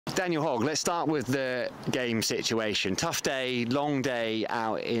Daniel Hogg, let's start with the game situation. Tough day, long day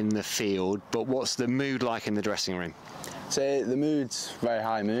out in the field, but what's the mood like in the dressing room? Say the mood's very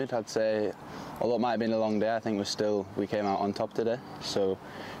high mood. I'd say, although it might have been a long day, I think we came out on top today. So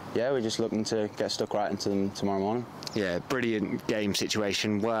yeah, we're just looking to get stuck right into them tomorrow morning. Yeah, brilliant game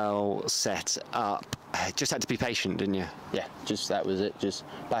situation, well set up. Just had to be patient, didn't you? Yeah, just that was it. Just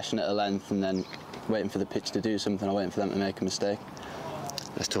bashing at a length and then waiting for the pitch to do something or waiting for them to make a mistake.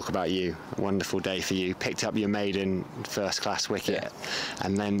 Let's talk about you. A wonderful day for you. Picked up your maiden first-class wicket,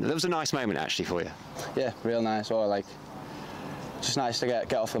 and then there was a nice moment actually for you. Yeah, real nice. Or like, just nice to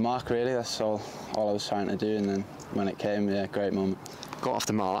get off the mark. Really, that's all I was trying to do. And then when it came, yeah, great moment. Got off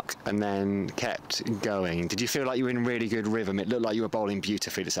the mark and then kept going. Did you feel like you were in really good rhythm? It looked like you were bowling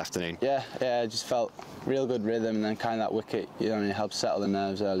beautifully this afternoon. Yeah, I just felt real good rhythm, and then kind of that wicket, it helped settle the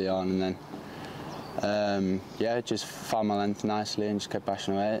nerves early on, and then just found my length nicely and just kept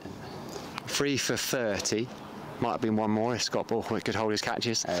bashing away. 3 for 30. Might have been one more if Scott Borthwick could hold his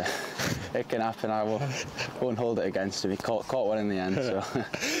catches. It can happen. I won't hold it against him. He caught one in the end. So.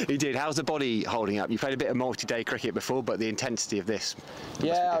 He did. How's the body holding up? You played a bit of multi-day cricket before, but the intensity of this.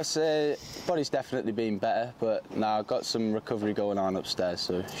 Yeah, I would say body's definitely been better, but now I've got some recovery going on upstairs,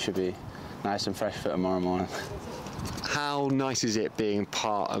 so it should be nice and fresh for tomorrow morning. How nice is it being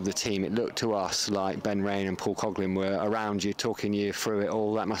part of the team? It looked to us like Ben Rain and Paul Coughlin were around you, talking you through it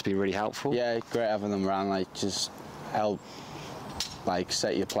all. That must be really helpful. Yeah, great having them around. Like, just help, like,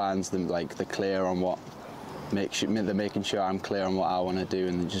 set your plans. They're clear on what they're making sure I'm clear on what I want to do,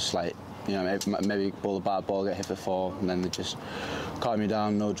 and just like, maybe bowl a bad ball, get hit for 4, and then they just calm me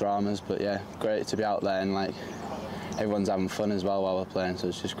down. No dramas, but yeah, great to be out there, and like everyone's having fun as well while we're playing. So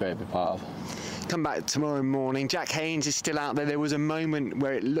it's just great to be part of. Come back tomorrow morning. Jack Haynes is still out there. There was a moment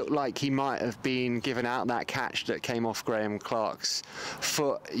where it looked like he might have been given out that catch that came off Graham Clark's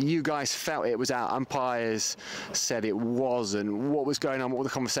foot. You guys felt it was out. Umpires said it wasn't. What was going on? What were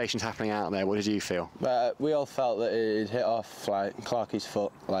the conversations happening out there? What did you feel? We all felt that it hit off like Clarkie's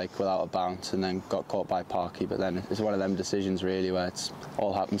foot, like without a bounce, and then got caught by Parky. But then it's one of them decisions really where it's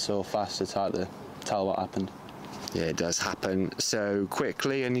all happened so fast. It's hard to tell what happened. Yeah, it does happen so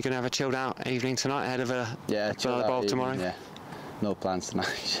quickly, and you're going to have a chilled out evening tonight ahead of another bowl tomorrow? Yeah, no plans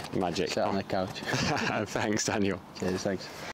tonight. Magic. Sit on the couch. Thanks, Daniel. Cheers, thanks.